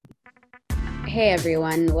Hey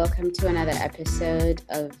everyone, welcome to another episode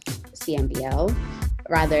of CMBL,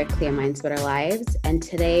 rather Clear Minds Better Lives. And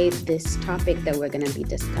today, this topic that we're going to be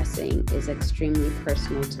discussing is extremely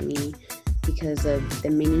personal to me because of the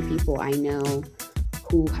many people I know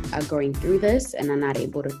who are going through this and are not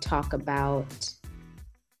able to talk about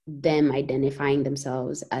them identifying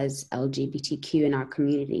themselves as LGBTQ in our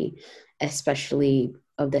community, especially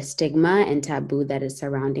of the stigma and taboo that is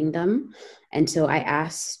surrounding them. And so I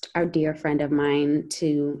asked our dear friend of mine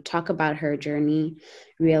to talk about her journey,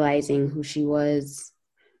 realizing who she was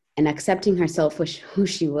and accepting herself for who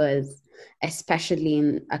she was, especially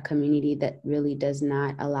in a community that really does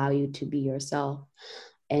not allow you to be yourself.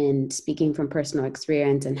 And speaking from personal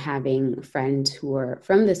experience and having friends who are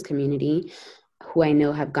from this community, who I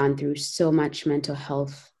know have gone through so much mental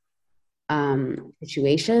health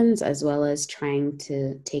situations, as well as trying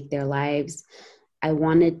to take their lives, I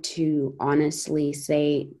wanted to honestly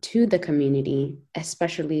say to the community,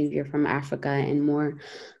 especially if you're from Africa and more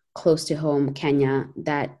close to home, Kenya,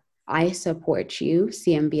 that I support you.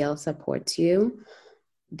 CMBL supports you.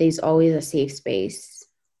 There's always a safe space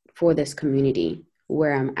for this community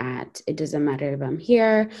where I'm at. It doesn't matter if I'm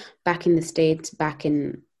here, back in the States, back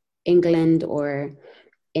in England, or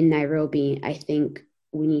in Nairobi. I think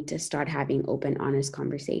we need to start having open, honest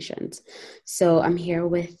conversations. So I'm here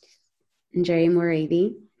with Jerry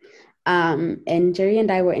Moravi. And Jerry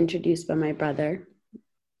and I were introduced by my brother,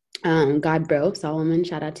 God Bro, Solomon.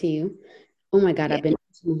 Shout out to you. Oh my God, yeah. I've been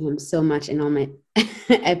mentioning him so much in all my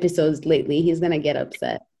episodes lately. He's going to get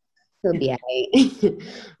upset. He'll be all right.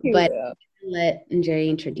 But let Jerry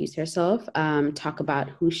introduce herself, talk about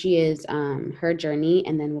who she is, her journey,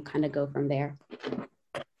 and then we'll kind of go from there.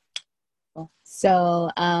 So,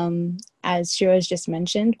 as Shiraz just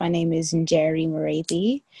mentioned, my name is Jerry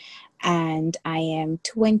Moravi, and I am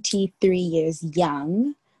 23 years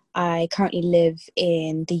young. I currently live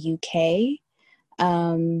in the UK,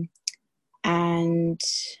 and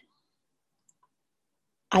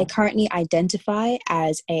I currently identify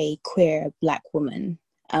as a queer Black woman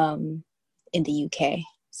in the UK.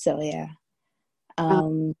 So, yeah.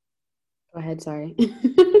 Go ahead, sorry.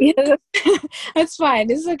 Yeah, that's fine.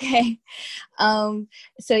 It's okay.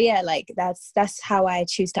 So yeah, like that's how I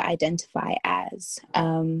choose to identify as.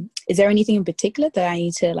 Is there anything in particular that I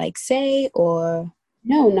need to like say or?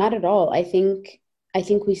 No, not at all. I think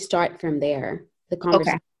we start from there, the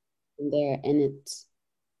conversation from there, and it's,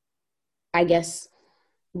 I guess,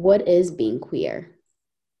 what is being queer?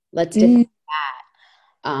 Let's define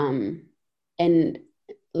that. And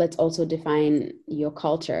let's also define your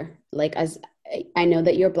culture. Like, as I know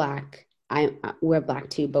that you're Black, we're Black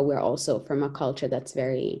too, but we're also from a culture that's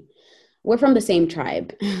we're from the same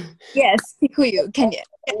tribe. Yes, Kikuyu, Kenya.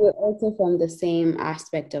 We're also from the same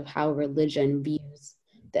aspect of how religion views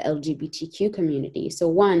the LGBTQ community. So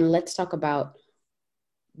let's talk about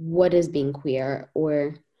what is being queer,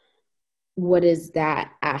 or what is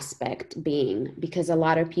that aspect being? Because a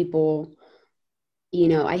lot of people,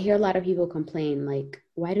 I hear a lot of people complain, like,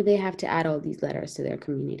 why do they have to add all these letters to their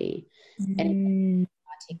community? And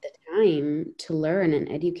take the time to learn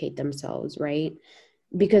and educate themselves, right?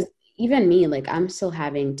 Because even me, like, I'm still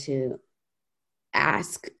having to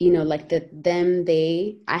ask, like the them,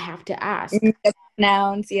 they, I have to ask.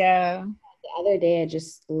 Nouns, yeah. The other day, I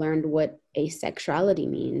just learned what asexuality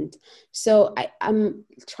means. So I'm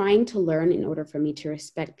trying to learn in order for me to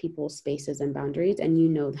respect people's spaces and boundaries. And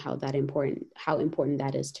how important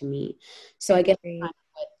that is to me. So I guess what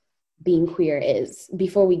being queer is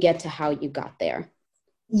before we get to how you got there.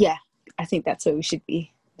 Yeah, I think that's what we should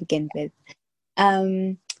begin with.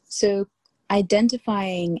 So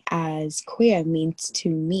identifying as queer means to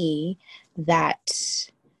me that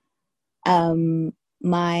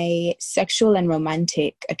my sexual and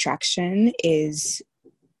romantic attraction is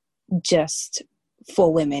just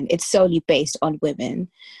for women. It's solely based on women.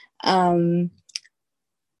 And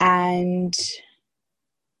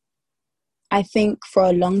I think for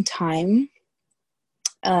a long time,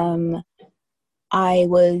 I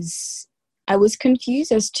was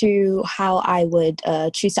confused as to how I would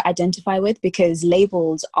choose to identify with, because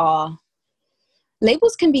labels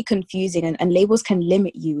can be confusing, and labels can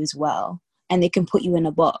limit you as well, and they can put you in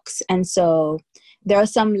a box. And so there are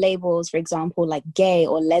some labels, for example, like gay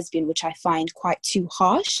or lesbian, which I find quite too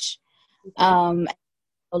harsh.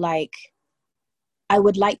 Like, I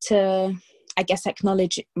would like to, I guess,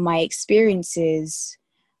 acknowledge my experiences,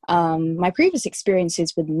 my previous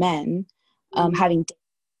experiences with men, and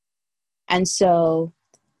so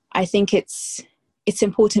I think it's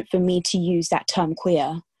important for me to use that term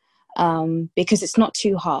queer, because it's not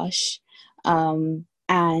too harsh, and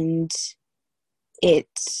it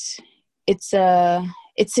it's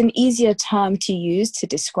an easier term to use to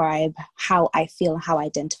describe how I feel, how I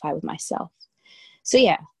identify with myself. So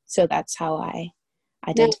yeah, so that's how I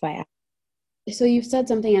Now, identify. so you've said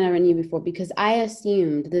something I never knew before, because I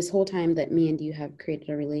assumed this whole time that me and you have created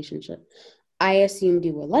a relationship, I assumed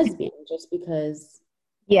you were lesbian just because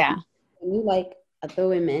Yeah, when you like other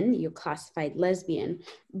women, you're classified lesbian.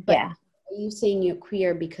 But yeah. are you saying you're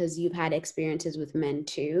queer because you've had experiences with men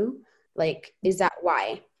too? Like, is that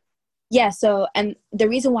why? Yeah, so, and the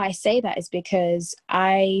reason why I say that is because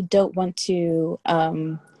I don't want to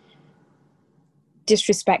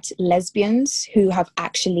disrespect lesbians who have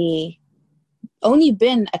actually only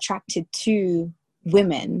been attracted to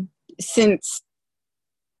women since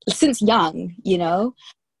young, you know.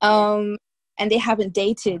 Yeah. And they haven't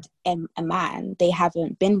dated a man, they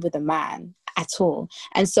haven't been with a man at all.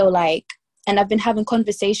 And so, like, and I've been having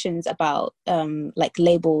conversations about like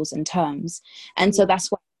labels and terms, and so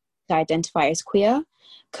that's why I identify as queer,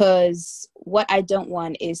 because what I don't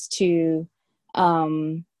want is to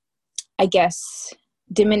I guess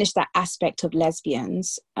diminish that aspect of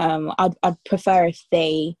lesbians. I'd prefer if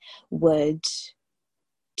they would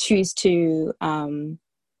choose to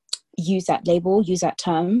use that label, use that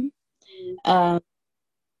term, um,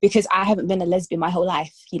 because I haven't been a lesbian my whole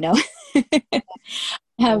life, you know. I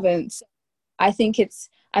haven't. So I think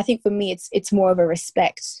for me it's more of a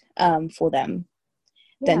respect for them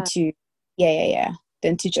than Yeah. to yeah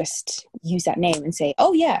than to just use that name and say,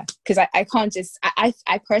 oh yeah, because I can't just I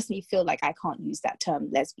personally feel like I can't use that term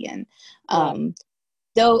lesbian. Yeah.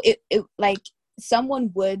 Though it like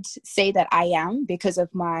someone would say that I am because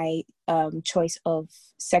of my choice of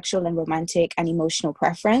sexual and romantic and emotional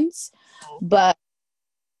preference, but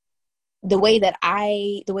the way that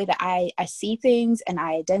I see things and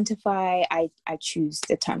I identify, I choose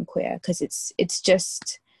the term queer because it's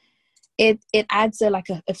just it adds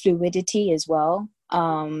a fluidity as well,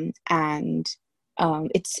 and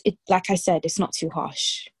it like I said, it's not too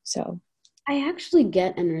harsh. So I actually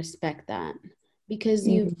get and respect that, because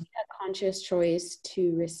you've mm, made a conscious choice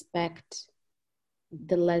to respect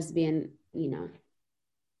the lesbian,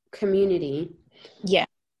 community. yeah,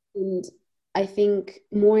 And I think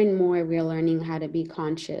more and more we're learning how to be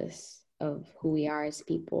conscious of who we are as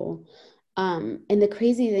people. And the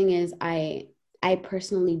crazy thing is, I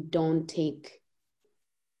personally don't take,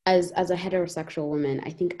 as a heterosexual woman, I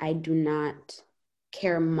think I do not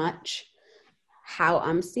care much how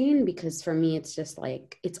I'm seen, because for me it's just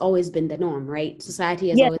like it's always been the norm, right? Society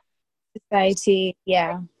has yeah, always. society,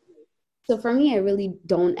 yeah, So for me, I really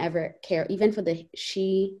don't ever care, even for the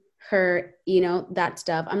she, her, that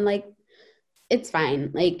stuff. I'm like, it's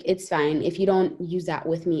fine. Like, it's fine. If you don't use that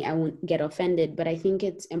with me, I won't get offended. But I think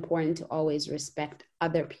it's important to always respect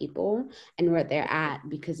other people and where they're at,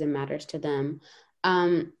 because it matters to them.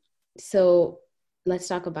 So let's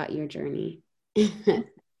talk about your journey.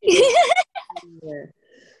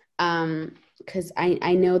 Because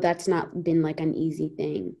I know that's not been like an easy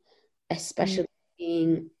thing, Mm. especially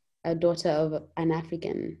being a daughter of an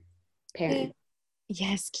African parent.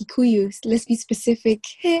 Yes, Kikuyu. Let's be specific.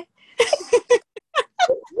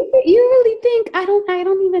 You really think? I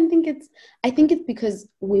don't even think it's, I think it's because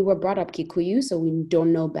we were brought up Kikuyu, so we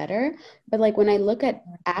don't know better. But like when I look at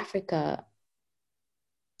Africa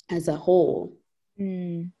as a whole,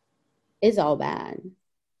 Mm. it's all bad.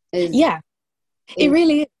 Is Yeah, it is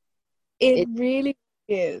really, it it really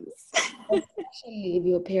is. Especially if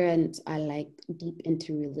your parents are like deep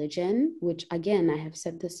into religion, which again, I have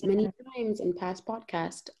said this many times in past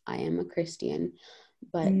podcasts, I am a Christian,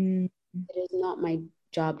 but Mm. it is not my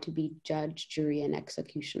job to be judge, jury, and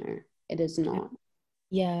executioner. It is not.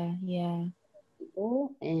 Yeah, yeah,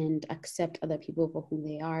 People and accept other people for who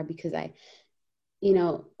they are, because you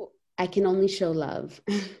know, I can only show love.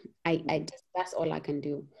 I just, that's all I can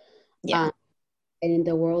do. yeah. Um, and in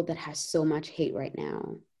the world that has so much hate right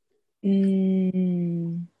now,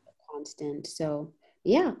 Mm. constant. So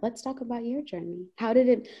yeah, let's talk about your journey. How did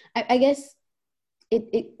it? I guess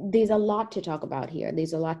it. There's a lot to talk about here.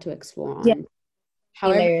 There's a lot to explore Yeah, on.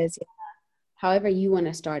 However, layers. however you want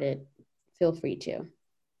to start it, feel free to.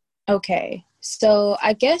 Okay, so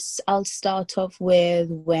I guess I'll start off with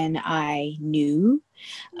when I knew.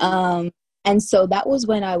 Um, and so that was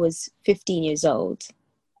when I was 15 years old.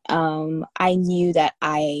 I knew that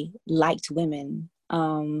I liked women.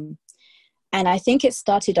 And I think it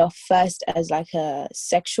started off first as like a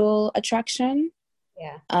sexual attraction.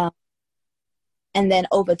 Yeah. Um, and then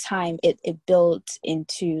over time, it built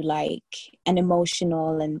into like an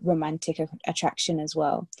emotional and romantic attraction as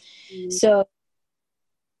well. Mm. So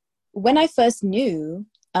when I first knew,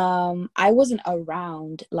 I wasn't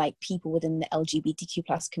around like people within the LGBTQ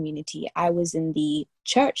plus community. I was in the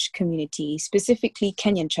church community, specifically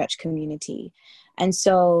Kenyan church community. And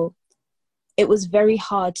so it was very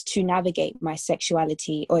hard to navigate my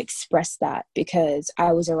sexuality or express that because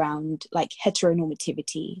I was around like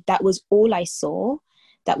heteronormativity. That was all I saw.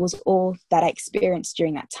 That was all that I experienced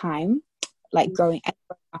during that time, like growing up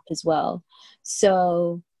as well.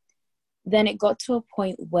 So then it got to a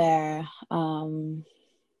point where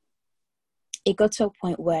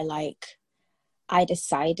like I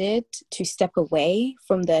decided to step away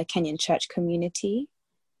from the Kenyan church community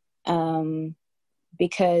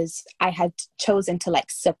because I had chosen to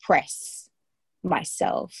like suppress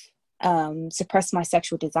myself, suppress my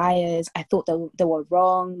sexual desires. I thought they were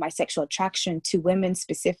wrong. My sexual attraction to women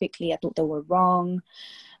specifically, I thought they were wrong.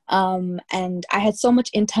 And I had so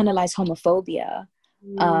much internalized homophobia.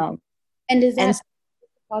 And is that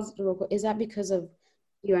positive? Is that because of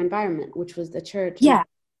your environment, which was the church? Yeah.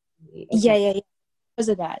 Okay. Yeah. Because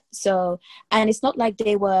of that. So, and it's not like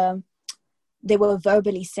they were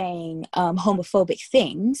verbally saying homophobic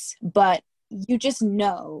things, but you just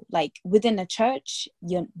know, like within a church,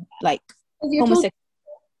 you're like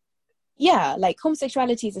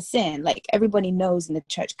homosexuality is a sin. Like everybody knows in the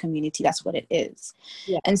church community, that's what it is.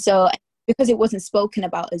 Yeah. And so because it wasn't spoken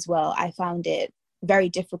about as well, I found it very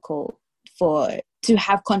difficult to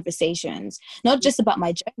have conversations, not just about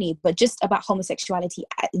my journey, but just about homosexuality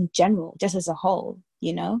in general, just as a whole,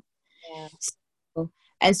 you know? Yeah.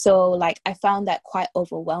 So like I found that quite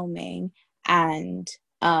overwhelming, and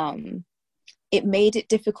it made it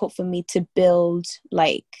difficult for me to build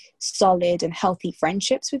like solid and healthy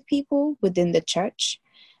friendships with people within the church.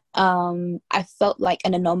 I felt like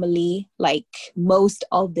an anomaly, like most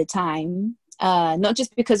of the time, not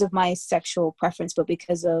just because of my sexual preference, but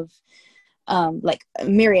because of like a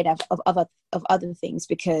myriad of other things,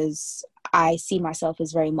 because I see myself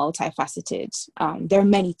as very multifaceted. There are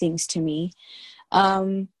many things to me.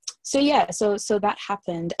 So that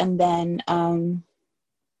happened. And then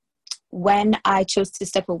when I chose to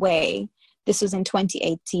step away, this was in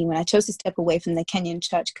 2018, when I chose to step away from the Kenyan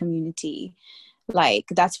church community, like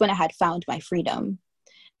that's when I had found my freedom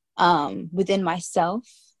within myself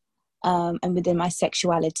and within my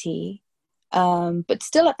sexuality. But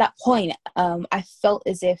still at that point, I felt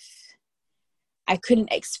as if I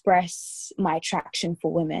couldn't express my attraction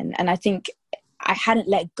for women. And I think I hadn't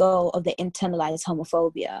let go of the internalized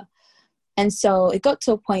homophobia. And so it got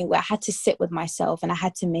to a point where I had to sit with myself and I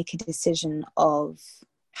had to make a decision of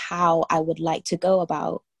how I would like to go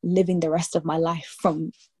about living the rest of my life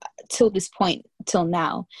from till this point, till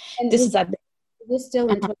now. And this is this still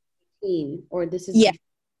in 2018, or this is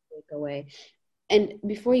breakaway? And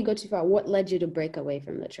before you go too far, what led you to break away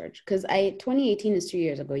from the church? Because 2018 is 2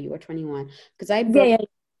 years ago. You were 21. Because I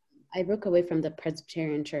broke away from the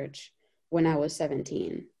Presbyterian church when I was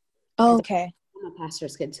 17. Oh, okay. I'm a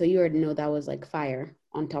pastor's kid, so you already know that was like fire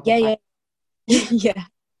on top of fire. Yeah.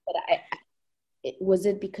 But was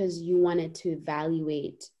it because you wanted to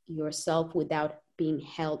evaluate yourself without being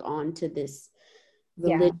held on to this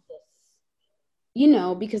religious, you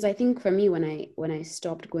know? Because I think for me, when I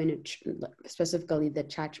stopped going to specifically the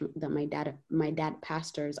church that my dad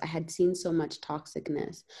pastors, I had seen so much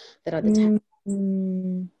toxicness that at the time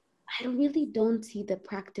I really don't see the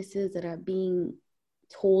practices that are being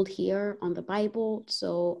told here on the Bible.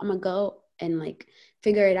 So I'm gonna go and like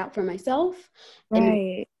figure it out for myself. Right. And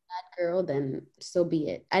if that girl, then so be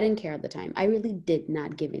it. I didn't care at the time. I really did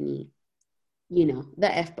not give any, the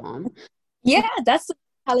F-bomb. Yeah, that's the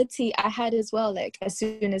mentality I had as well. Like as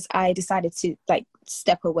soon as I decided to like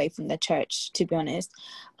step away from the church, to be honest.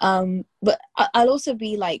 But I'll also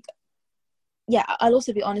be like, I'll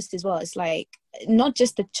also be honest as well. It's like not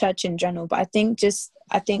just the church in general, but I think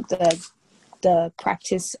the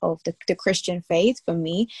practice of the Christian faith, for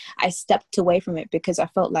me, I stepped away from it because I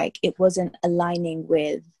felt like it wasn't aligning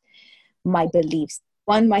with my beliefs.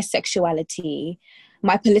 One, my sexuality,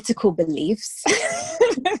 my political beliefs,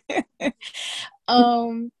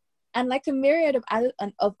 and like a myriad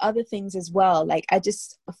of other things as well. Like I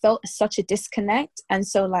just felt such a disconnect. And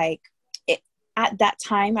so like at that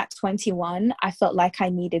time, at 21, I felt like I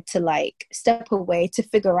needed to like step away to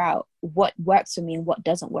figure out what works for me and what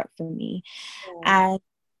doesn't work for me. Yeah.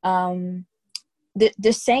 And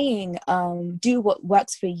the saying, do what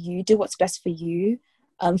works for you, do what's best for you,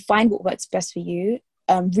 find what works best for you,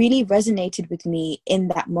 really resonated with me in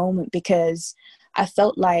that moment, because I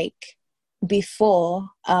felt like before,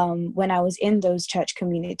 when I was in those church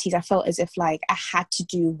communities, I felt as if like I had to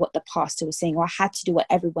do what the pastor was saying, or I had to do what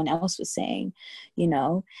everyone else was saying, you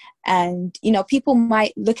know. And people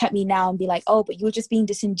might look at me now and be like, oh, but you were just being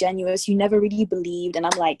disingenuous, you never really believed. And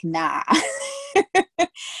I'm like, nah.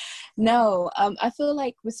 No, I feel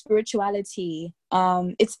like with spirituality,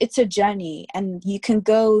 it's a journey, and you can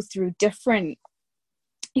go through different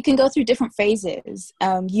phases.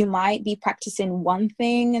 You might be practicing one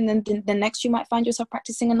thing, and then the next you might find yourself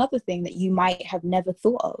practicing another thing that you might have never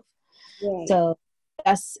thought of. Right. So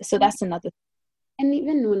that's another. And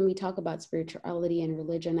even when we talk about spirituality and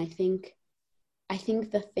religion, I think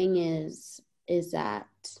the thing is that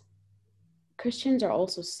Christians are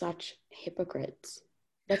also such hypocrites.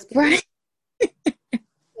 Let's be Right.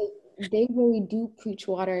 They really do preach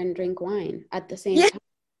water and drink wine at the same Yeah.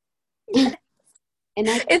 time. And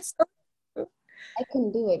It's I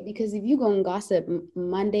couldn't do it, because if you go and gossip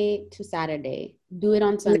Monday to Saturday, do it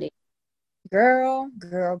on Sunday. girl.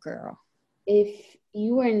 If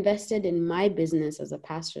you were invested in my business as a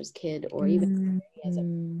pastor's kid, or even as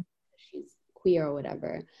she's queer or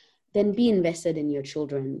whatever, then be invested in your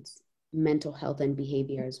children's mental health and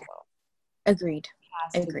behavior as well. Agreed.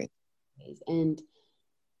 And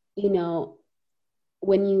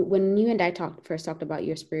when you and I first talked about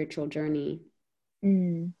your spiritual journey,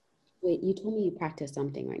 wait, you told me you practice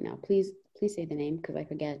something right now. Please say the name, because I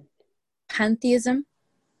forget. Pantheism.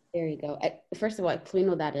 There you go. First of all, explain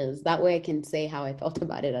what that is. That way I can say how I felt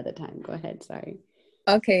about it at the time. Go ahead. Sorry.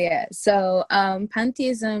 Okay, yeah. So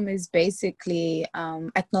pantheism is basically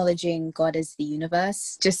acknowledging God as the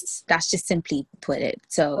universe. That's just simply put it.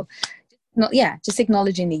 So just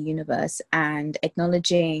acknowledging the universe and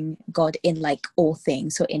acknowledging God in like all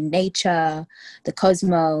things. So in nature, the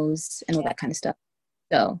cosmos, and all that kind of stuff.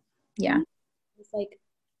 So yeah. It's like,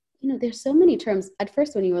 there's so many terms. At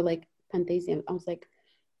first when you were like pantheism, I was like,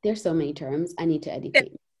 there's so many terms. I need to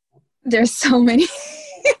educate. There's so many.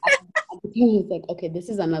 It's like, okay, this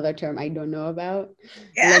is another term I don't know about.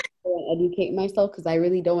 Yeah. Let's educate myself, because I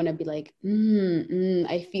really don't want to be like,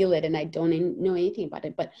 I feel it and I don't know anything about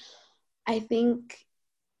it. But I think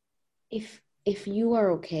if you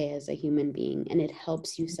are okay as a human being, and it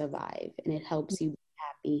helps you survive, and it helps you be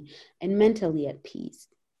happy and mentally at peace,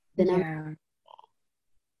 then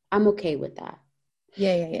I'm okay with that.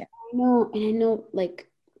 Yeah. I know like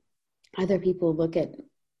other people look at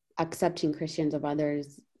accepting Christians of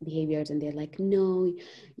others' behaviors and they're like, no,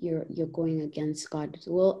 you're going against God.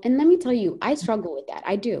 Well, and let me tell you, I struggle with that.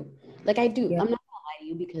 I do. Yeah. I'm not gonna lie to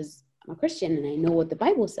you, because I'm a Christian and I know what the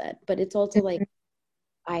Bible said, but it's also like,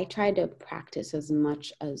 I try to practice as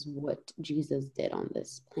much as what Jesus did on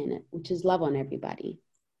this planet, which is love on everybody.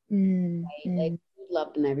 Right? Like, he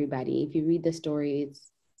loved on everybody. If you read the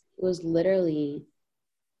stories, it was literally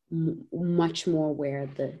much more where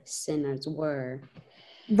the sinners were.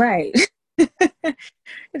 Right.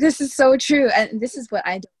 This is so true. And this is what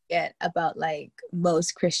I don't get about like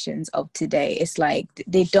most Christians of today. It's like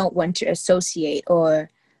they don't want to associate or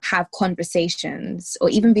have conversations or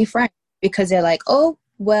even be friends, because they're like, oh,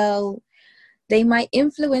 well, they might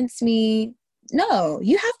influence me. No,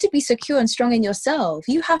 you have to be secure and strong in yourself.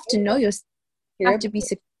 You have to know yourself. You have to be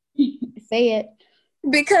secure. Say it.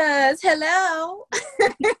 Because hello.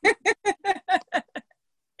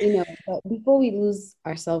 But before we lose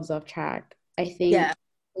ourselves off track, I think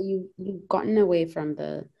you've gotten away from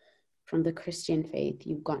the Christian faith.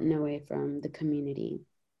 You've gotten away from the community,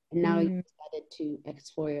 and now you've decided to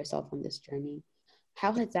explore yourself on this journey.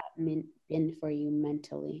 How has that been for you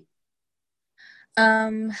mentally?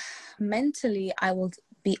 Mentally, I will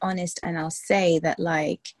be honest and I'll say that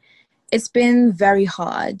like it's been very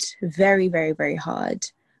hard, very, very, very hard.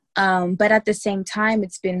 But at the same time,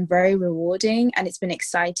 it's been very rewarding and it's been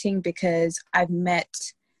exciting, because I've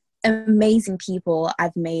met amazing people.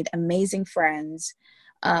 I've made amazing friends,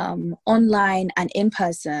 online and in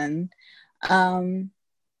person.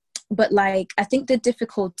 But like, I think the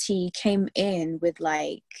difficulty came in with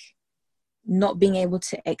like not being able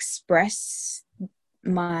to express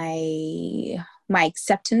my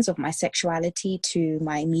acceptance of my sexuality to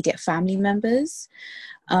my immediate family members.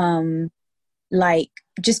 Like,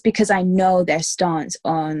 just because I know their stance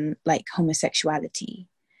on like homosexuality.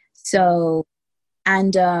 So,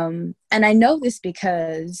 and I know this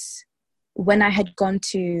because when I had gone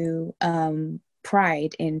to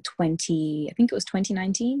Pride in I think it was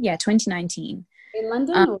 2019. Yeah, 2019. In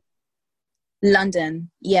London? London.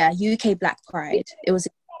 Yeah, UK Black Pride. It was.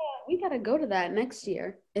 We gotta go to that next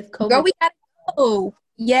year if COVID. Girl, we gotta go.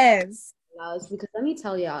 Yes. Because let me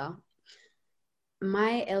tell y'all,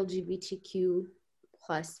 my LGBTQ+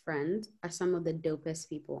 plus friends are some of the dopest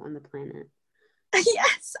people on the planet.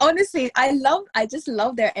 Yes, honestly, I just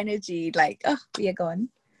love their energy. Like, oh, yeah, go on.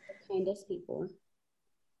 The kindest people,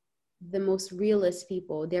 the most realist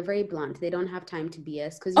people. They're very blunt. They don't have time to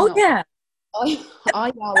BS because Oh yeah, all, all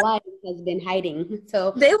y'all life has been hiding.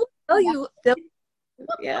 So they will tell you.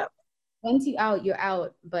 Yeah. once you out, you're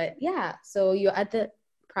out. But yeah, so you're at the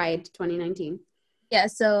Pride 2019. Yeah,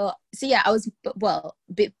 so yeah, I was, well,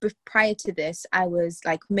 prior to this, I was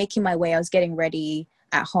like making my way. I was getting ready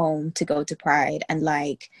at home to go to Pride, and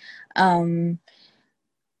like, um,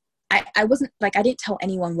 I wasn't like, I didn't tell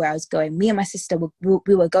anyone where I was going. Me and my sister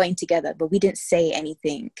we were going together, but we didn't say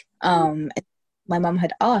anything. My mom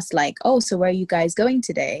had asked like, "Oh, so where are you guys going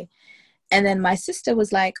today?" And then my sister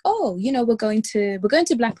was like, "Oh, we're going to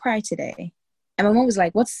Black Pride today." And my mom was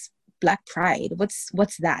like, "What's Black Pride?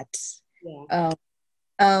 What's that?" Yeah.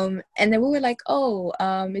 And then we were like, "Oh,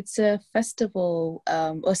 it's a festival,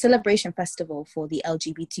 or celebration festival for the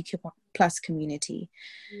LGBTQ plus community."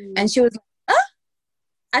 And she was like, "Huh?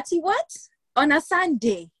 Ati what? On a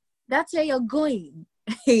Sunday? That's where you're going?"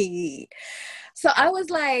 So I was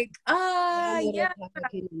like, Little yeah,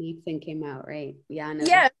 African accent came out, right? Yeah, I know.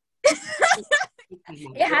 yeah.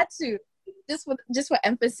 It had to, just for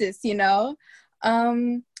emphasis, you know.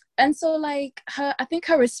 And so like I think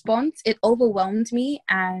her response, it overwhelmed me,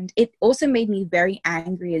 and it also made me very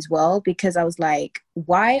angry as well, because I was like,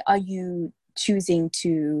 why are you choosing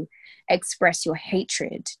to express your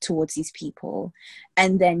hatred towards these people,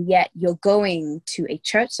 and then yet you're going to a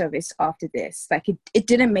church service after this? Like, it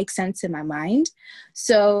didn't make sense in my mind.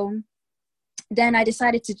 So then I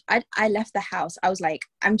decided I left the house. I was like,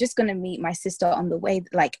 I'm just going to meet my sister on the way,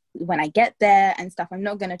 like when I get there and stuff. I'm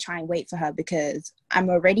not going to try and wait for her, because I'm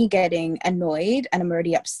already getting annoyed and I'm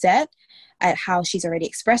already upset at how she's already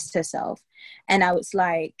expressed herself. And I was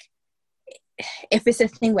like, if it's a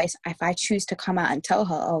thing where if I choose to come out and tell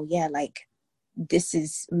her, oh yeah, like this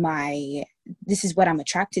is what I'm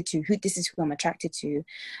attracted to, this is who I'm attracted to,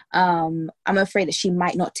 I'm afraid that she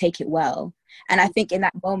might not take it well. And I think in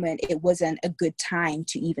that moment it wasn't a good time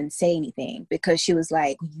to even say anything, because she was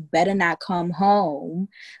like, you better not come home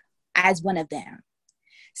as one of them.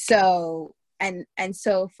 So and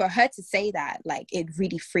so for her to say that, like, it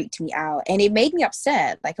really freaked me out, and it made me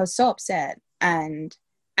upset. Like, I was so upset, and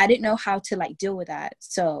I didn't know how to like deal with that.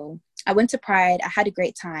 So I went to Pride. I had a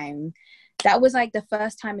great time. That was like the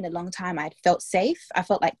first time in a long time I'd felt safe. I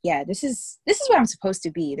felt like, yeah, this is where I'm supposed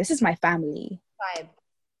to be. This is my family. Tribe.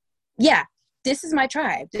 Yeah, this is my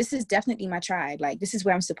tribe. This is definitely my tribe. Like, this is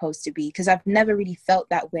where I'm supposed to be, because I've never really felt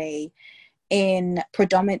that way in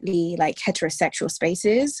predominantly like heterosexual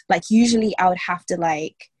spaces. Like, usually I would have to,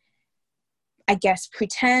 like, I guess,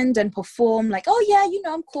 pretend and perform like, oh yeah,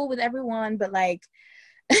 I'm cool with everyone, but like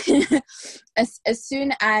as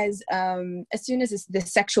soon as the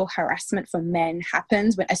sexual harassment from men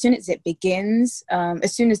happens, as soon as it begins,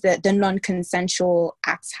 as soon as the non-consensual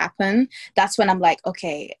acts happen, that's when I'm like,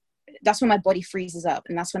 okay, that's when my body freezes up,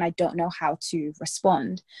 and that's when I don't know how to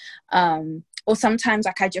respond. Or sometimes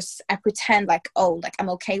like I pretend like, oh, like I'm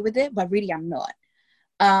okay with it, but really I'm not.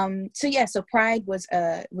 So yeah, so Pride was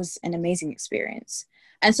an amazing experience.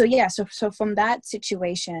 And so yeah, so from that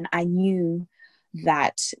situation, I knew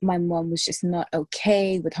that my mom was just not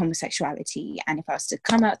okay with homosexuality, and if I was to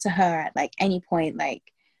come out to her at like any point,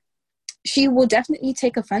 like, she will definitely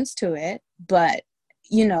take offense to it, but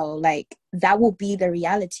like, that will be the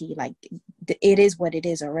reality. Like, it is what it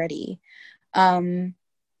is already.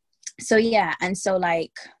 So yeah, and so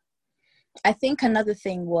like, I think another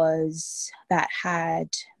thing was that had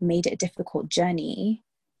made it a difficult journey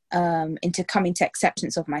into coming to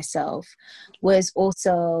acceptance of myself was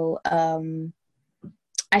also,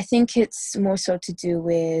 I think it's more so to do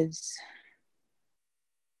with,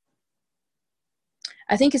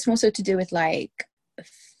 like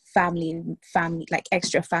family, like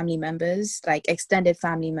extra family members, like extended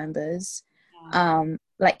family members.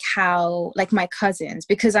 Like how, like my cousins,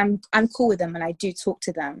 because I'm cool with them and I do talk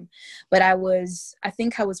to them, but I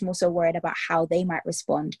think I was more so worried about how they might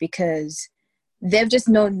respond, because they've just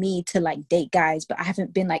known me to like date guys, but I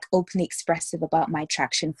haven't been like openly expressive about my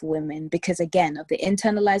attraction for women, because again of the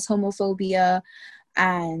internalized homophobia,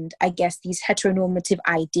 and I guess these heteronormative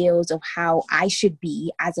ideals of how I should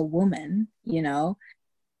be as a woman,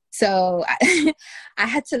 so I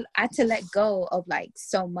had to let go of like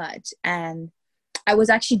so much. And I was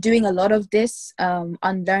actually doing a lot of this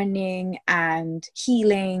unlearning and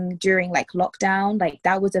healing during like lockdown. Like,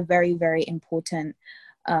 that was a very, very important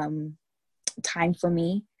time for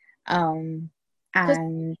me. And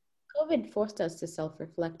COVID forced us to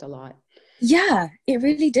self-reflect a lot. yeah, it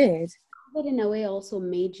really did. It in a way also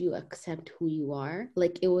made you accept who you are.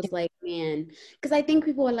 Like it was like, man, because I think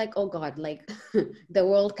people are like, oh God, like the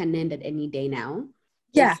world can end at any day now.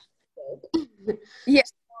 Yeah. It's Yeah.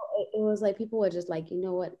 it was like people were just like, you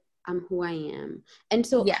know what, I'm who I am. And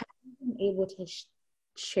so Yeah. have you been able to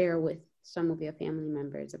share with some of your family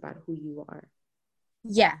members about who you are?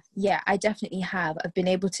 Yeah, I definitely have. I've been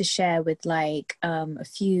able to share with like a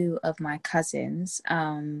few of my cousins,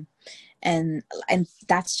 and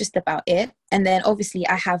that's just about it. And then obviously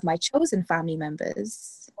I have my chosen family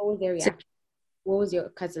members. What was their So reaction? What was your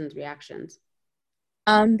cousin's reactions?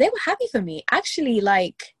 they were happy for me. Actually,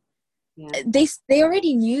 like Yeah, they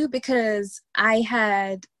already knew because I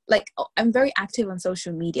had like I'm very active on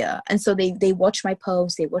social media, and so they watch my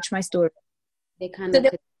posts, they watch my story. they kind So of they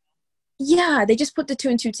could. yeah, they just put the two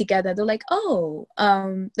and two together. They're like, oh,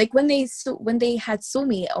 like when they had saw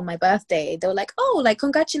me on my birthday, they were like, oh, like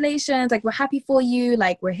congratulations, like we're happy for you,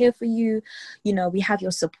 like we're here for you, you know, we have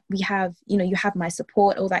your support, we have, you know, you have my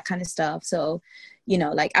support, all that kind of stuff. So, you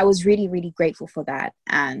know, like I was really really grateful for that,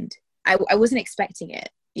 and I wasn't expecting it.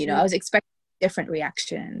 You know, I was expecting a different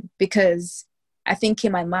reaction because I think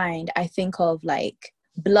in my mind I think of like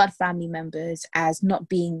blood family members as not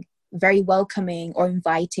being very welcoming or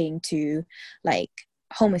inviting to like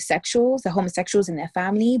homosexuals, the homosexuals in their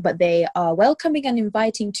family, but they are welcoming and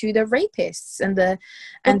inviting to the rapists and the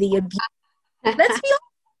abuse. Let's be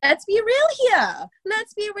let's be real here.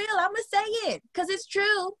 Let's be real. I'm gonna say it because it's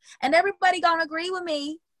true, and everybody gonna agree with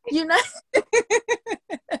me. You know.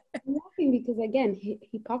 I'm laughing because again,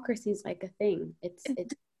 hypocrisy is like a thing. It's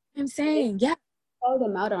I'm saying, yeah. call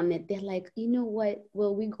them out on it. They're like, you know what?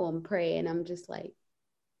 Well, we go and pray, and I'm just like,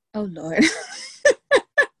 Oh Lord.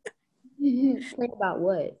 pray about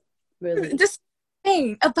what? Really? Just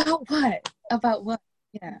saying about what? About what?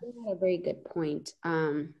 Yeah. You had a very good point.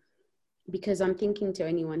 Because I'm thinking to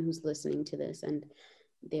anyone who's listening to this, and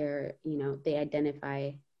they're, you know, they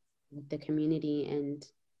identify with the community, and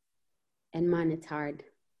man, it's hard.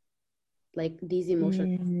 Like these emotions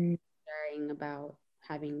Mm, sharing about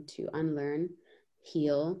having to unlearn,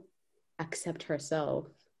 heal, accept herself.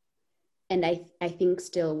 And I think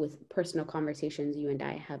still with personal conversations you and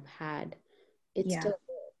I have had, it's yeah. still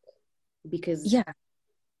because Yeah.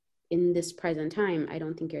 in this present time, I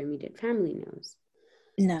don't think your immediate family knows.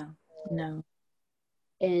 No. No.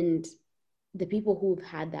 And the people who've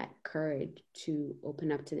had that courage to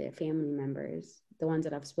open up to their family members, the ones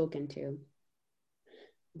that I've spoken to,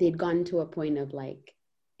 they'd gone to a point of like,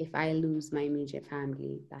 if I lose my immediate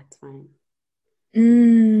family, that's fine. Mm,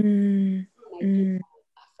 And I do mm,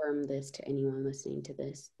 affirm this to anyone listening to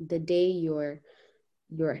this. The day your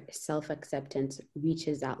self-acceptance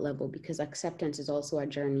reaches that level, because acceptance is also a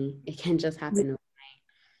journey. It can just happen.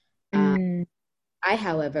 mm, I,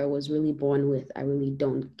 however, was really born with I really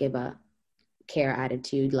don't give a care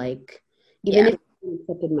attitude. Like, even yeah. if I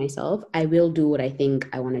accepted myself, I will do what I think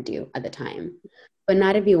I want to do at the time. But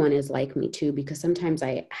not everyone is like me too, because sometimes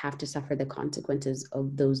I have to suffer the consequences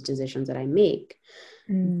of those decisions that I make.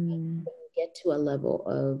 Mm, Get to a level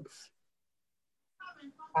of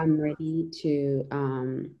I'm ready to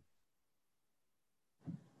I'm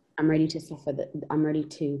ready to suffer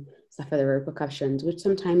the repercussions, which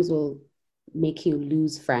sometimes will make you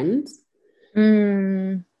lose friends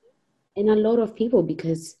mm. and a lot of people,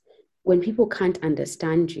 because when people can't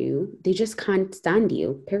understand you, they just can't stand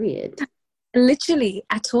you, period. Literally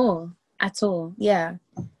at all. At all. Yeah.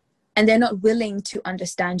 And they're not willing to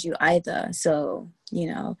understand you either. So, you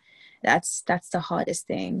know, that's the hardest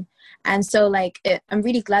thing. And so like I'm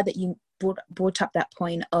really glad that you brought up that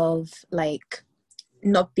point of like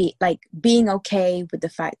not be like being okay with the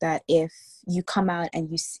fact that if you come out and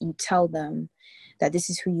you tell them that this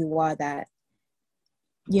is who you are, that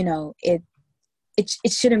you know it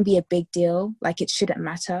shouldn't be a big deal, like it shouldn't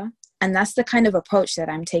matter. And that's the kind of approach that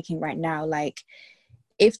I'm taking right now. Like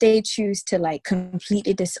if they choose to like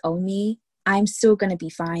completely disown me, I'm still going to be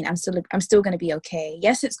fine. I'm still going to be okay.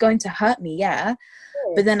 Yes, it's going to hurt me, yeah,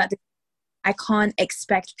 but then I can't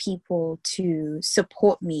expect people to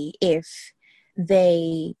support me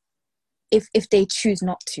they if they choose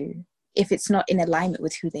not to, if it's not in alignment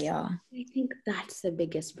with who they are. I think that's the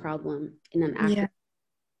biggest problem in an Yeah, African. That is,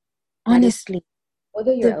 honestly.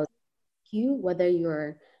 whether you're The LGBTQ, whether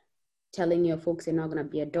you're telling your folks you're not going to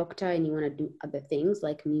be a doctor and you want to do other things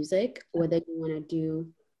like music, whether you want to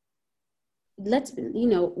do, let's, you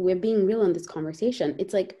know, we're being real in this conversation.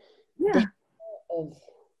 It's like the yeah. of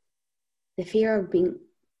the fear of being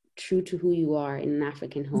true to who you are in an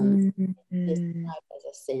African home is Mm-hmm. described as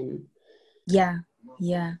a sin. Yeah,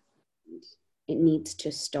 yeah. It needs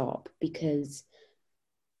to stop, because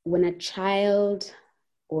when a child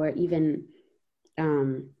or even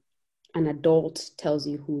an adult tells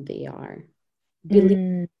you who they are,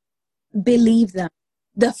 believe them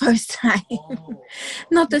the first time,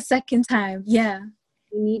 not the second time. Yeah.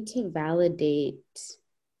 You need to validate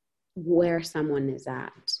where someone is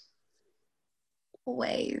at.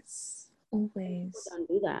 Always. People don't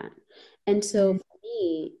do that. And so for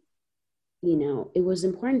me, it was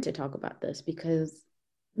important to talk about this because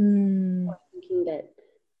I'm thinking that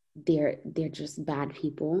they're just bad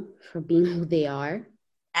people for being who they are.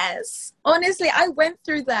 Yes, honestly, I went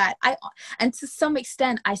through that. And to some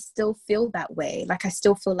extent I still feel that way. Like I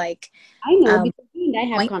still feel like I know, because I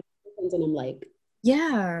have conversations and I'm like,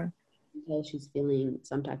 yeah, until she's feeling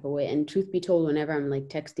some type of way. And truth be told, whenever I'm like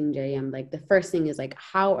texting Jay, I'm like, the first thing is like,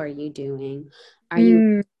 how are you doing? Are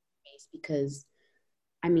you because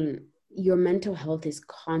I mean, your mental health is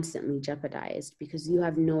constantly jeopardized because you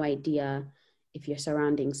have no idea if your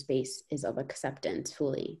surrounding space is of acceptance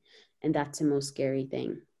fully. And that's the most scary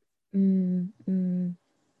thing.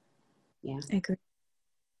 Yeah. I agree.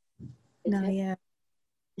 No, yeah.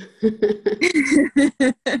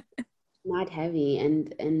 Not heavy.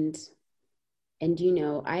 And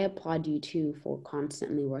I applaud you too for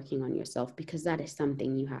constantly working on yourself, because that is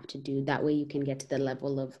something you have to do. That way you can get to the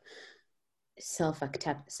level of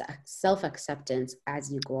self-acceptance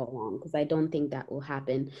as you go along, because I don't think that will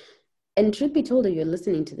happen. And truth be told, if you're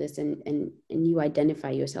listening to this and you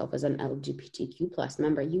identify yourself as an LGBTQ plus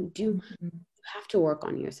member, you have to work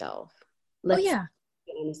on yourself. Let's be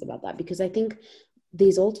honest about that, because I think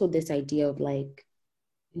there's also this idea of like,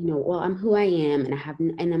 well, I'm who I am,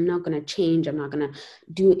 and I'm not going to change. I'm not going to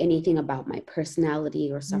do anything about my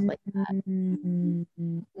personality or stuff like that.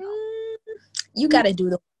 You got to do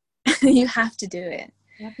the you have to do it.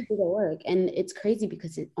 You have to do the work. And it's crazy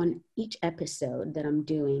because on each episode that I'm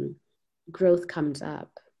doing, growth comes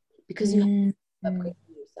up because you have to upgrade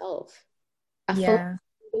yourself. We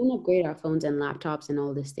don't upgrade our phones and laptops and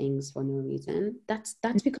all these things for no reason. That's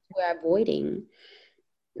because we're avoiding,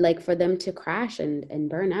 like, for them to crash and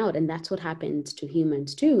burn out. And that's what happens to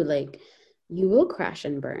humans too. Like, you will crash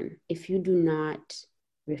and burn if you do not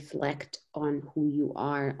reflect on who you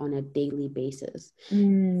are on a daily basis.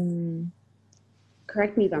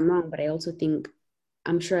 Correct me if I'm wrong, but I also think,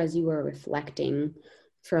 I'm sure as you were reflecting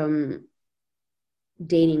from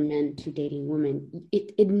dating men to dating women,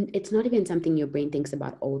 it's not even something your brain thinks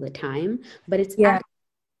about all the time, but it's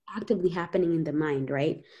actively happening in the mind,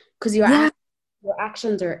 right? Because your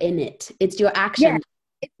actions are in it. It's your actions.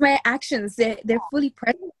 It's my actions. They're fully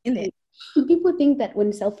present in it. People think that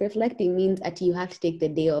when self-reflecting means that you have to take the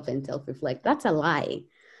day off and self-reflect. That's a lie.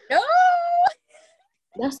 No.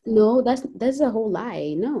 That's a whole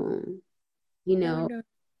lie. No. No.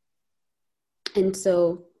 And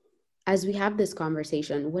so as we have this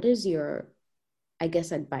conversation, what is your, I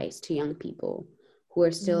guess, advice to young people who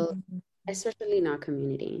are still, especially in our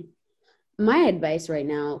community? My advice right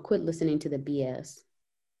now, quit listening to the BS.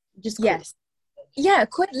 Just quit.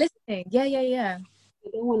 Quit listening. Yeah. I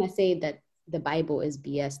don't want to say that the Bible is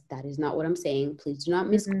BS. That is not what I'm saying. Please do not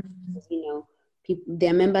misquote. There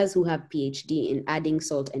are members who have PhD in adding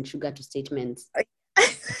salt and sugar to statements.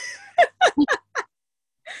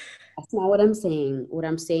 That's not what I'm saying. What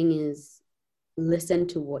I'm saying is, listen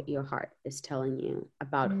to what your heart is telling you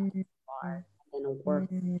about who you are, and a work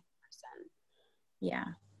person. Yeah.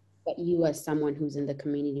 But you, as someone who's in the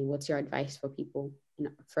community, what's your advice for people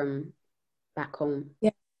from back home? Yeah.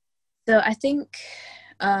 So I think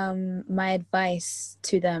my advice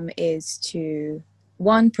to them is to,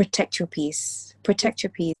 one, protect your peace. Protect your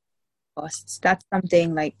peace. That's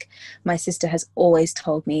something like my sister has always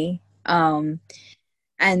told me. And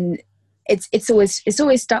it's always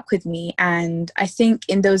stuck with me. And I think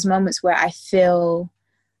in those moments where I feel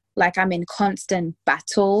like I'm in constant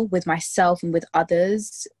battle with myself and with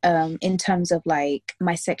others, in terms of like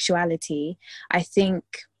my sexuality, I think,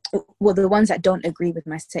 well, the ones that don't agree with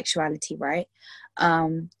my sexuality, right? I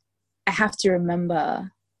have to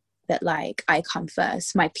remember that, like, I come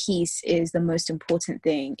first. My peace is the most important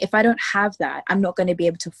thing. If I don't have that, I'm not going to be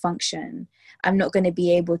able to function. I'm not going to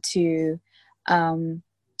be able to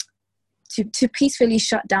peacefully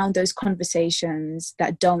shut down those conversations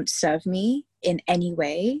that don't serve me in any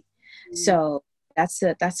way. So that's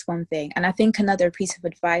one thing. And I think another piece of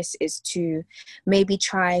advice is to maybe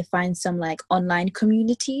try find some like online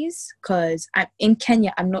communities, because in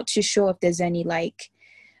Kenya, I'm not too sure if there's any like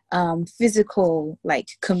physical like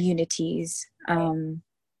communities in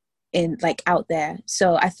like out there.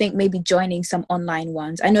 So I think maybe joining some online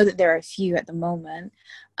ones. I know that there are a few at the moment.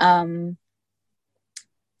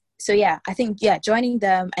 So yeah, I think joining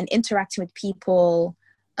them and interacting with people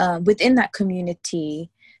within that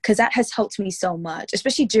community because that has helped me so much,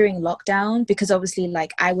 especially during lockdown, because obviously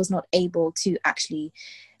like I was not able to actually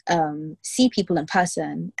see people in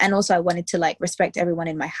person, and also I wanted to like respect everyone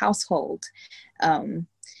in my household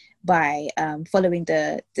by following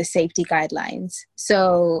the safety guidelines.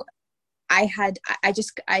 So I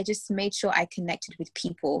just made sure I connected with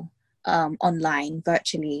people online,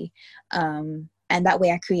 virtually, and that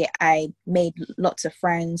way I made lots of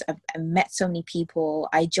friends. I met so many people.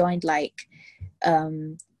 I joined like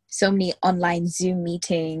so many online Zoom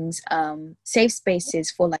meetings, safe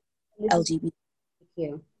spaces for like This is LGBT.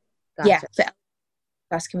 you. Yeah, Gotcha. for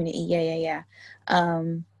plus community. Yeah.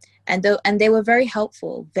 And they were very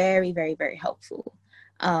helpful, very, very, very helpful.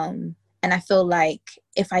 And I feel like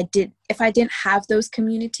if I didn't have those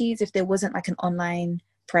communities, if there wasn't like an online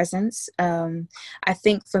presence, I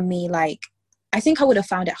think for me, like, I think I would have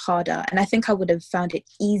found it harder, and I think I would have found it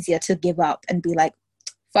easier to give up and be like,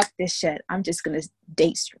 fuck this shit, I'm just gonna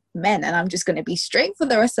date men and I'm just gonna be straight for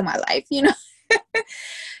the rest of my life, you know.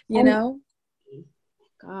 You And know.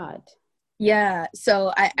 God. Yeah,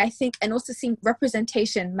 so I think, and also seeing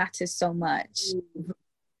representation matters so much,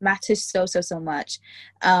 matters so much.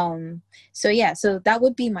 So yeah, so that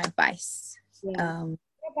would be my advice. Yeah. um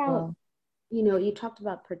What about, well, you talked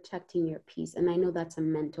about protecting your peace, and I know that's a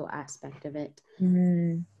mental aspect of it.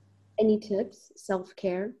 mm, Any tips?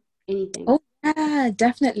 Self-care? Anything? oh yeah,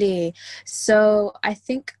 definitely. So I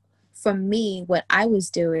think for me, what I was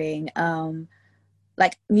doing,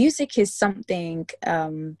 like, music is something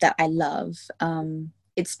that I love.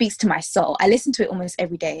 It speaks to my soul. I listen to it almost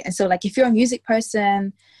every day, and so like if you're a music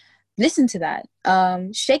person, listen to that.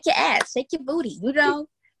 Shake your ass, shake your booty, you know.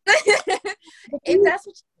 The If thing that's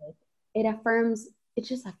what it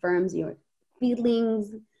just affirms your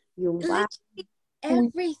feelings, your you, vibe, literally who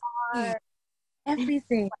you everything, are. And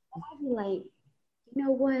everything. I'd be like, you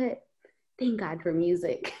know what? Thank God for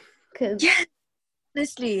music. Because Yeah,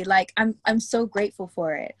 honestly, like I'm so grateful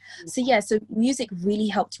for it. So yeah, so music really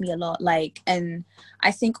helped me a lot. Like, and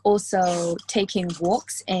I think also taking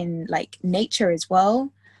walks in like nature as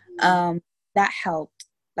well, um, that helped.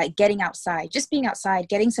 Like getting outside, just being outside,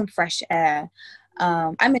 getting some fresh air.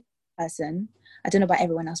 I'm a person. I don't know about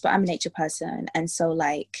everyone else, but I'm a nature person, and so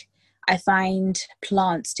like I find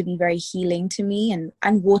plants to be very healing to me,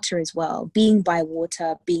 and water as well. Being by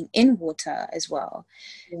water, being in water as well,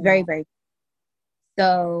 very, yeah, very.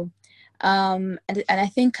 So, and I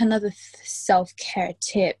think another self-care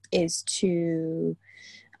tip is to,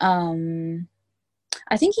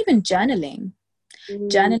 I think even journaling. mm,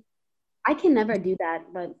 Journal. I can never do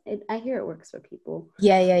that, but I hear it works for people.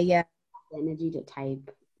 Yeah. The energy to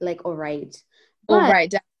type, like, or write. Or But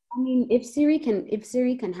write down. I mean, if Siri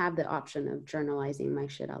can have the option of journalizing my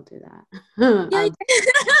shit, I'll do that. Yeah. I'll do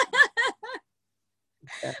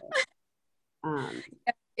that. Um,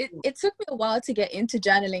 It took me a while to get into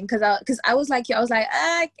journaling because I was like you, I was like,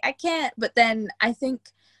 I can't. But then I think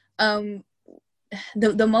um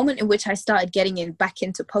the moment in which I started getting back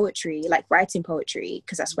into poetry, like writing poetry,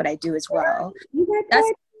 because that's what I do as well. you got That's,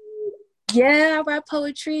 poetry? yeah, I write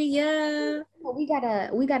poetry. Yeah. We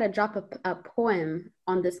gotta drop a poem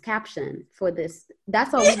on this caption for this.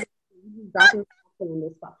 That's all we dropping caption in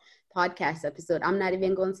this podcast episode. I'm not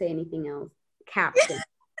even gonna say anything else. Caption.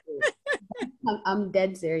 I'm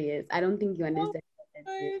dead serious. I don't think you Oh understand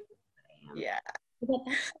how dead serious my. I am. Yeah. But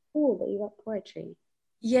that's so cool that you got poetry.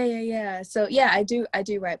 Yeah. So yeah, I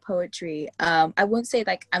do write poetry. I won't say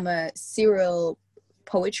like I'm a serial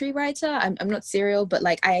poetry writer. I'm not serial, but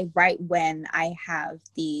like I write when I have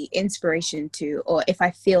the inspiration to, or if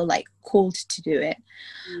I feel like called to do it.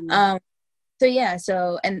 Mm. Um, so yeah,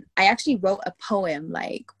 and I actually wrote a poem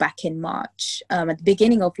like back in March, at the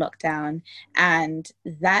beginning of lockdown, and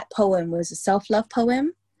that poem was a self-love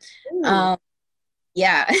poem. Ooh. Um,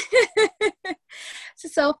 yeah. It's a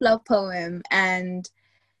self-love poem, and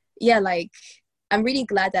yeah, like I'm really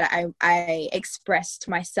glad that I expressed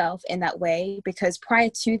myself in that way, because prior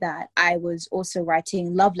to that I was also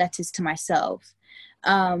writing love letters to myself,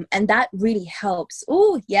 and that really helps.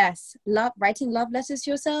 Oh yes, writing love letters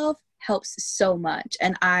to yourself helps so much,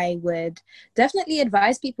 and I would definitely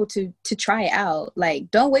advise people to try it out. Like,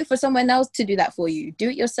 don't wait for someone else to do that for you, do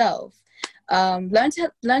it yourself. Learn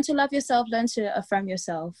to love yourself, learn to affirm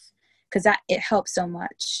yourself, because that it helps so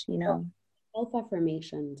much, you know. Self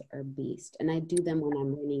affirmations are beast, and I do them when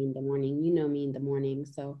I'm running in the morning. You know me in the morning,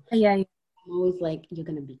 so Yeah. I'm always like, "You're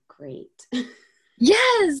gonna be great."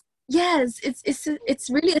 Yes. It's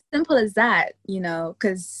really as simple as that, you know,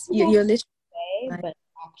 because you're literally like, But it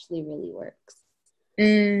actually really works.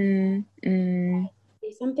 mm, mm,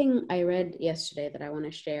 There's something I read yesterday that I want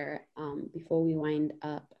to share before we wind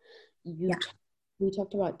up. You yeah. talk we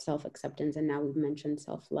talked about self-acceptance, and now we've mentioned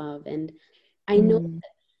self-love. And I know Mm,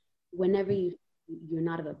 whenever you're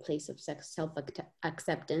not at a place of self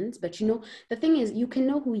acceptance, but the thing is, you can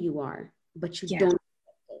know who you are, but you yeah. don't.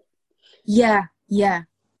 Yeah. Yeah.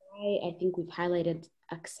 I think we've highlighted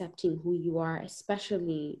accepting who you are,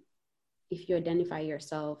 especially if you identify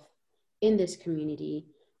yourself in this community,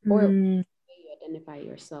 or Mm, you identify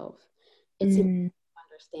yourself. It's important mm, to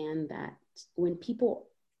understand that when people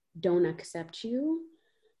don't accept you,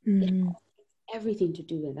 it mm. has everything to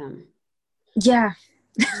do with them. Yeah.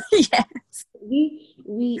 Yes. We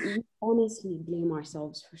honestly blame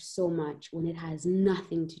ourselves for so much when it has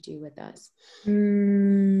nothing to do with us.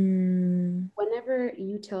 Mm, Whenever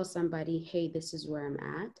you tell somebody, hey, this is where I'm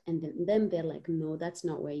at, and then they're like, no, that's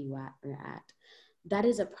not where you're at, that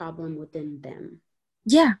is a problem within them.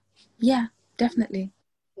 yeah. Yeah. Definitely.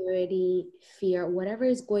 Security, fear, whatever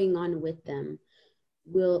is going on with them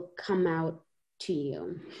will come out to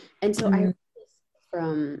you. And so I read Mm, this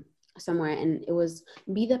from somewhere, and it was,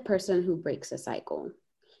 be the person who breaks a cycle.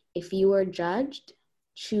 If you were judged,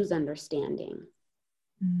 choose understanding.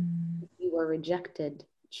 mm, If you were rejected,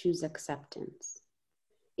 choose acceptance.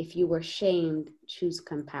 If you were shamed, choose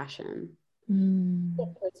compassion. The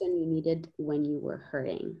mm. person you needed when you were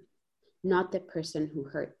hurting, not the person who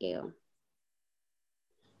hurt you.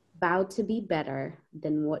 Vow to be better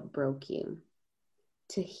than what broke you,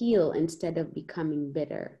 to heal instead of becoming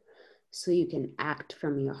bitter, so you can act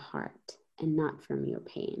from your heart and not from your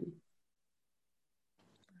pain.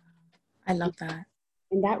 I love that.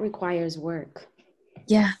 And that requires work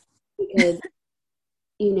Yeah. because,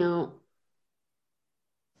 you know,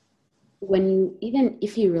 when you, even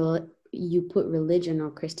if you put religion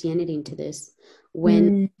or Christianity into this, when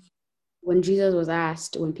Mm, when Jesus was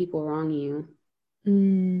asked, when people wrong you,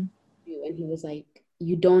 mm. and he was like,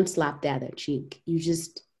 you don't slap the other cheek, you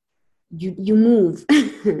just you move.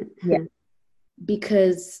 Yeah.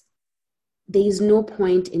 Because there's no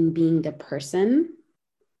point in being the person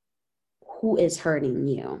who is hurting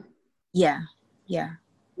you. Yeah. Yeah.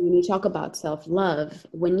 When you talk about self-love,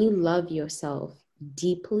 when you love yourself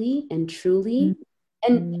deeply and truly,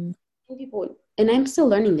 and Mm. people, and I'm still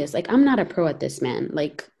learning this, like I'm not a pro at this, man.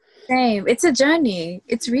 Like Same. It's a journey.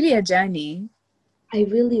 It's really a journey. I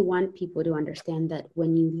really want people to understand that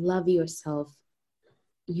when you love yourself,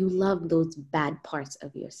 you love those bad parts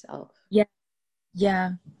of yourself. Yeah.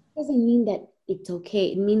 Yeah. It doesn't mean that it's okay.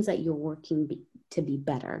 It means that you're working to be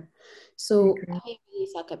better. I So I agree. may really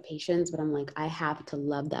suck at patience, but I'm like, I have to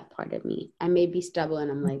love that part of me. I may be stubborn.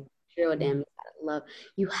 I'm like, sure, damn, you gotta love.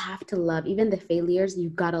 You have to love. Even the failures, you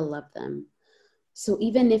gotta love them. So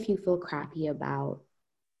even if you feel crappy about,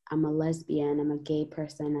 I'm a lesbian, I'm a gay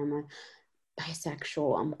person, I'm a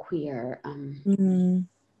bisexual, I'm queer, Mm.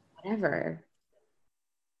 whatever,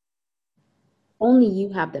 only you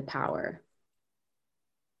have the power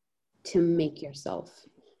to make yourself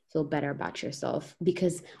feel better about yourself.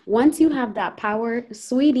 Because once you have that power,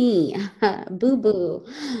 sweetie, boo boo,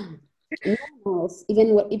 no,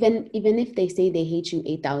 even if they say they hate you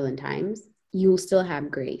 8,000 times, you'll still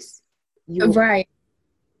have grace. You Right.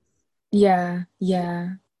 Yeah.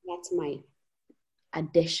 Yeah. That's my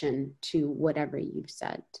addition to whatever you've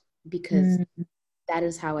said, because Mm. that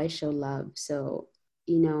is how I show love. So,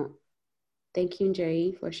 you know, thank you,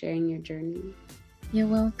 Jerry, for sharing your journey. You're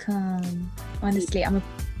welcome. Honestly, I'm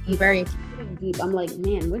Deep. very. Deep. I'm like,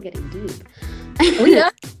 man, we're getting deep. We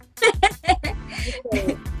are.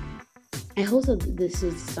 I hope that this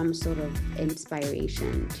is some sort of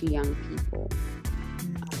inspiration to young people,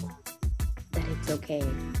 that it's okay.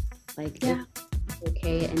 Like, Yeah. it's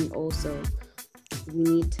okay. And also, we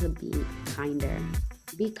need to be kinder.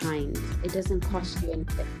 Be kind. It doesn't cost you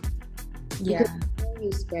anything. Yeah. Because when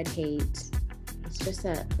you spread hate, it's just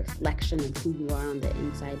a reflection of who you are on the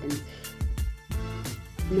inside. And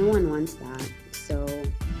no one wants that. So,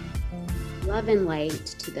 love and light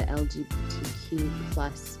to the LGBTQ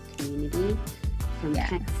plus community from Yeah.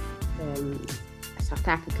 Kenya, from South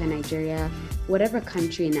Africa, Nigeria, whatever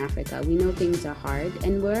country in Africa. We know things are hard,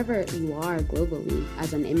 and wherever you are globally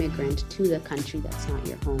as an immigrant to the country that's not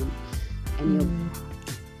your home, and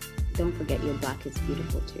don't forget your Black is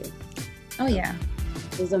beautiful too. Oh yeah.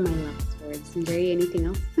 Those are my last words. Jerry, anything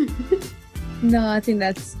else? No, I think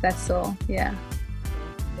that's all. Yeah.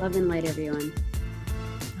 Love and light, everyone.